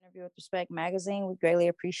History with Respect magazine. We greatly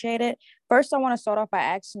appreciate it. First, I want to start off by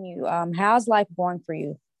asking you, how's life going for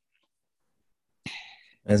you?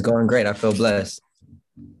 It's going great. I feel blessed.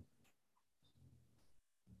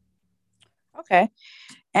 Okay.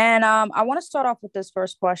 And I want to start off with this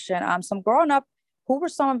first question. Some growing up, who were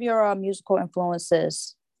some of your musical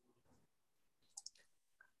influences?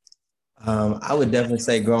 I would definitely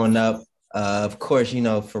say growing up, of course,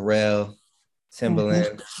 Pharrell, Hmm.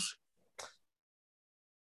 Timbaland,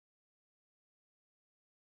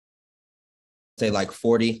 say like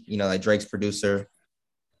 40, like Drake's producer.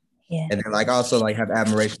 Yeah. And then like also like have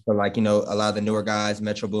admiration for like, a lot of the newer guys,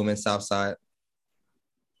 Metro Boomin, Southside.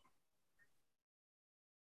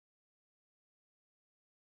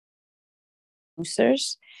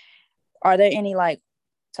 Producers. Are there any like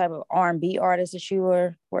type of R&B artists that you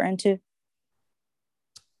were into?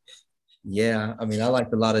 Yeah, I mean, I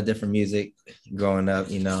liked a lot of different music growing up.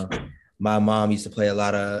 My mom used to play a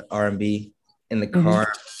lot of R&B in the car.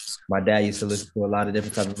 Hmm. My dad used to listen to a lot of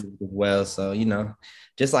different types of music as well. So,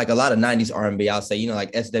 just like a lot of 90s R&B, I'll say,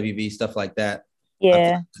 like SWV, stuff like that. I feel Yeah, like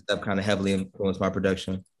that stuff kind of heavily influenced my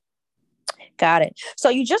production. got it. So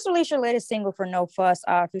you just released your latest single for No Fuss,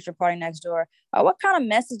 feature Party Next Door. What kind of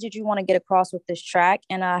message did you want to get across with this track,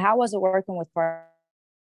 and how was it working with Party?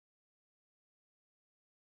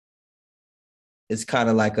 It's kind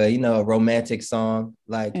of like a romantic song.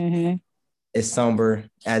 Like Mm-hmm. it's somber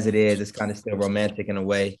as it is. It's kind of still romantic in a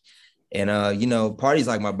way. And Party's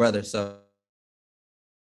like my brother. So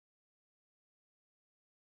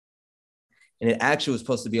and it actually was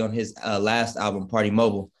supposed to be on his last album, Party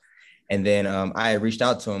Mobile. And then I reached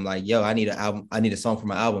out to him like, yo, I need an album, I need a song for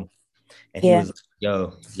my album. And he Yeah. was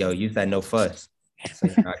like, yo, you said No Fuss. So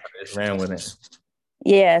I just ran with it.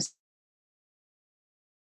 Yes.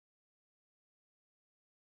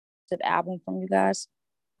 Album from you guys.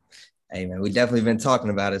 Hey man, we definitely been talking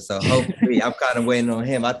about it. So hopefully I'm kind of waiting on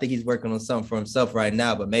him. I think he's working on something for himself right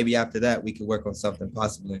now, but maybe after that we could work on something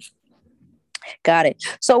possibly. Got it.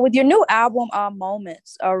 So with your new album,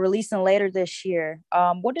 Moments, releasing later this year,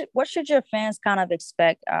 what should your fans kind of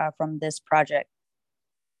expect from this project?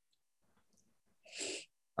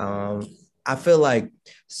 Um, I feel like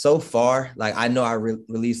so far, like I know I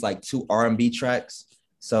released like two R&B tracks.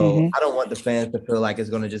 So Hmm. I don't want the fans to feel like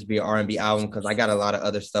it's gonna just be an R&B album because I got a lot of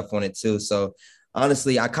other stuff on it too. So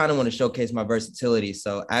honestly, I kind of want to showcase my versatility.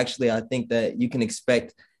 So actually, I think that you can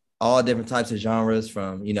expect all different types of genres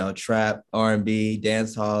from trap, R&B,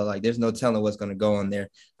 dance hall. Like there's no telling what's gonna go on there.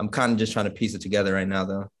 I'm kind of just trying to piece it together right now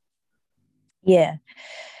though. Yeah.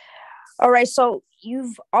 All right. So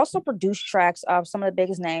you've also produced tracks of some of the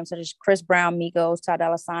biggest names, such as Chris Brown, Migos, Ty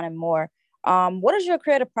Dolla $ign, and more. What is your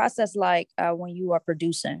creative process like when you are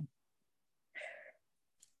producing?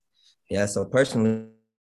 Yeah, so personally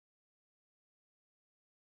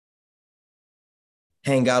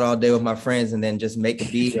hang out all day with my friends and then just make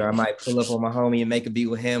a beat, or I might pull up on my homie and make a beat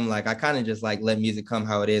with him. Like I kind of just like let music come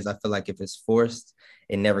how it is. I feel like if it's forced,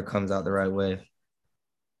 it never comes out the right way.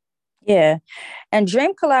 Yeah. And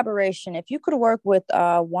dream collaboration, if you could work with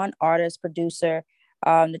one artist, producer,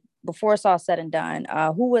 um, before it's all said and done,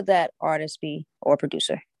 who would that artist be or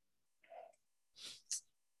producer?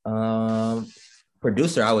 Um,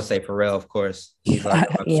 Producer, I would say Pharrell, of course. He's like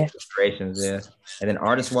one of Yeah. my inspirations, yeah. And then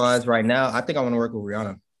artist wise, right now, I think I want to work with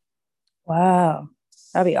Rihanna. Wow.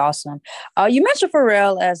 That'd be awesome. You mentioned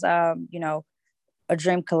Pharrell as a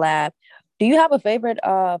dream collab. Do you have a favorite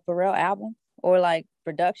Pharrell album or like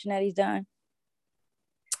production that he's done?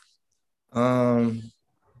 Um,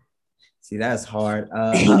 See, that's hard.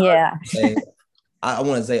 Yeah. Say, I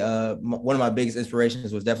want to say, one of my biggest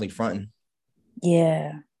inspirations was definitely fronting.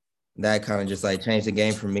 Yeah. That kind of just like changed the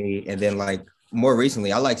game for me. And then like more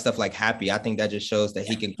recently, I like stuff like Happy. I think that just shows that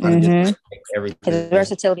he can kind of just Mm-hmm. like make His everything.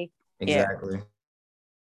 versatility. Yeah. Exactly.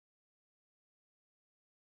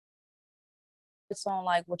 It's on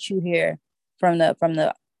like what you hear from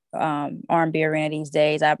the R&B arena these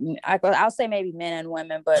days. I'll say maybe men and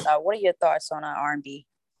women, but what are your thoughts on R&B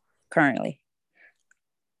currently?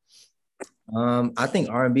 I think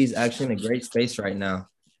R&B is actually in a great space right now.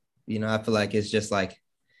 I feel like it's just like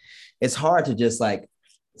it's hard to just like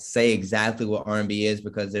say exactly what R&B is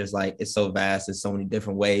because there's like it's so vast. There's so many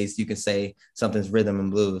different ways you can say something's rhythm and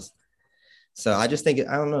blues. So I just think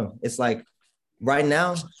I don't know. It's like right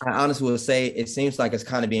now, I honestly will say it seems like it's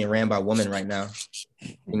kind of being ran by women right now.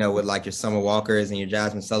 With like your Summer Walkers and your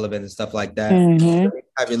Jasmine Sullivan and stuff like that. Mm-hmm.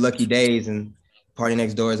 Have your Lucky Days and Party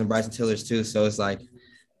Next Doors and Bryson Tillers too. So it's like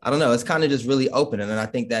I don't know. It's kind of just really open, and I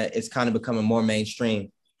think that it's kind of becoming more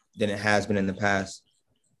mainstream than it has been in the past.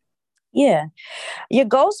 Yeah. Your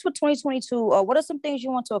goals for 2022, what are some things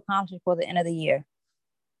you want to accomplish before the end of the year?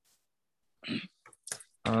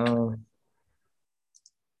 Um,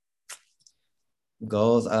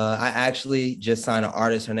 Goals. I actually just signed an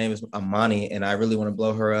artist. Her name is Amani, and I really want to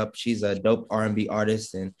blow her up. She's a dope R&B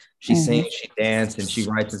artist, and she Mhm. sings, she dances, and she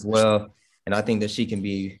writes as well. And I think that she can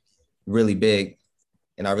be really big,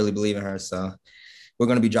 and I really believe in her. So we're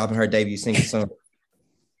gonna be dropping her debut single soon.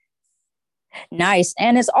 Nice.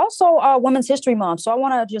 And it's also Women's History Month. So I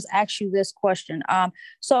want to just ask you this question.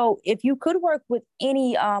 So if you could work with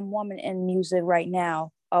any woman in music right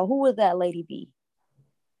now, who would that lady be?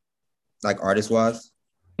 Like artist wise.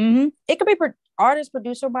 It could be artist,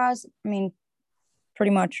 producer wise. I mean,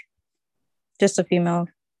 pretty much just a female.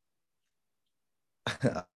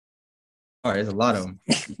 All right, there's a lot of them.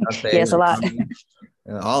 Yes, a lot.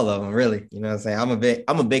 All of them, really. You know what I'm saying?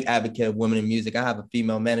 I'm a big advocate of women in music. I have a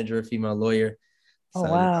female manager, a female lawyer. Oh,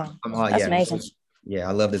 So wow. I'm all, That's yeah, amazing. yeah,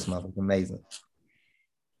 I love this month. It's amazing.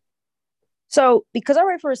 So, because I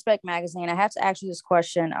write for Respect Magazine, I have to ask you this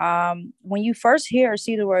question. When you first hear or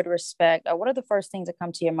see the word respect, what are the first things that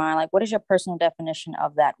come to your mind? Like, what is your personal definition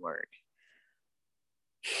of that word?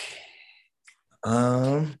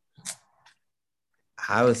 Um,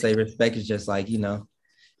 I would say respect is just like,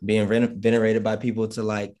 being venerated by people to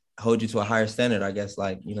like hold you to a higher standard, I guess.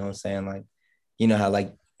 Like, you know what I'm saying? Like, you know how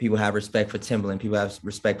like people have respect for Timbaland, people have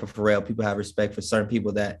respect for Pharrell, people have respect for certain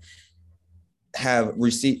people that have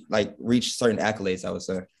reached certain accolades, I would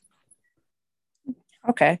say.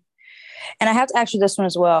 Okay. And I have to ask you this one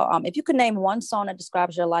as well. If you could name one song that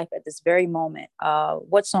describes your life at this very moment,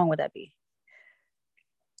 what song would that be?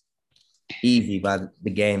 Easy by The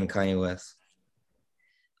Game and Kanye West.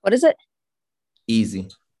 What is it? Easy.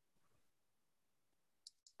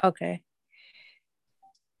 Okay.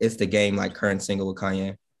 It's The Game, like current single with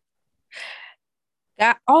Kanye.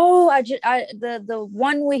 The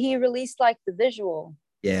one where he released like the visual.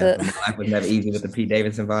 Yeah, Life Was Never Easy with the Pete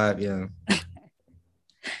Davidson vibe. Yeah.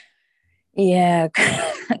 Yeah,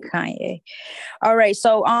 Kanye. All right.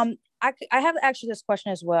 So I have actually this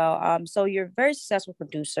question as well. So you're a very successful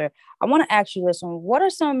producer. I want to ask you this one. What are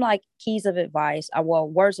some like keys of advice,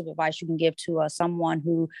 words of advice you can give to someone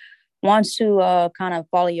who wants to kind of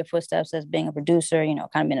follow your footsteps as being a producer, kind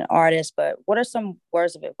of being an artist, but what are some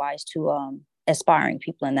words of advice to aspiring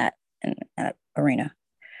people in that arena?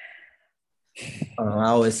 I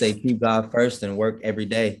always say keep God first and work every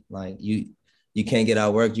day. Like you can't get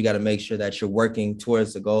out work. You got to make sure that you're working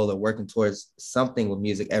towards the goal or working towards something with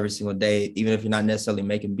music every single day. Even if you're not necessarily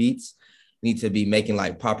making beats, you need to be making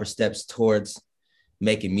like proper steps towards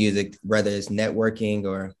making music, whether it's networking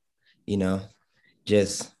or, you know,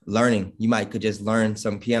 just learning. Could just learn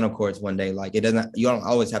some piano chords one day. Like you don't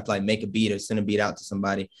always have to like make a beat or send a beat out to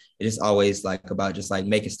somebody. It's just always like about just like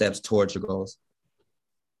making steps towards your goals.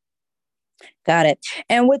 Got it.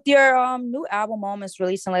 And with your new album Moments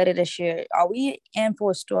releasing later this year, are we in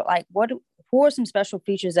for a store? Like who are some special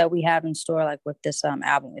features that we have in store like with this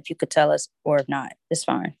album? If you could tell us, or if not, it's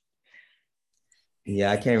fine.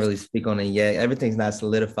 Yeah, I can't really speak on it yet. Everything's not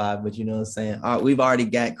solidified, but you know what I'm saying? We've already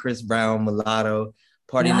got Chris Brown, Mulatto,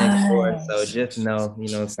 Party Next Door. So just know,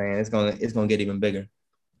 you know what I'm saying? It's gonna get even bigger.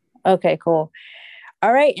 Okay, cool.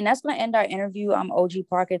 All right, and that's going to end our interview. I'm OG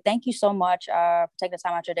Parker. Thank you so much for taking the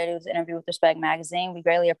time out your day to do this interview with Respect Magazine. We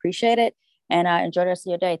greatly appreciate it, and enjoy the rest of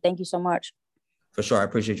your day. Thank you so much. For sure, I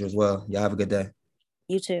appreciate you as well. Y'all have a good day.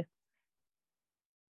 You too.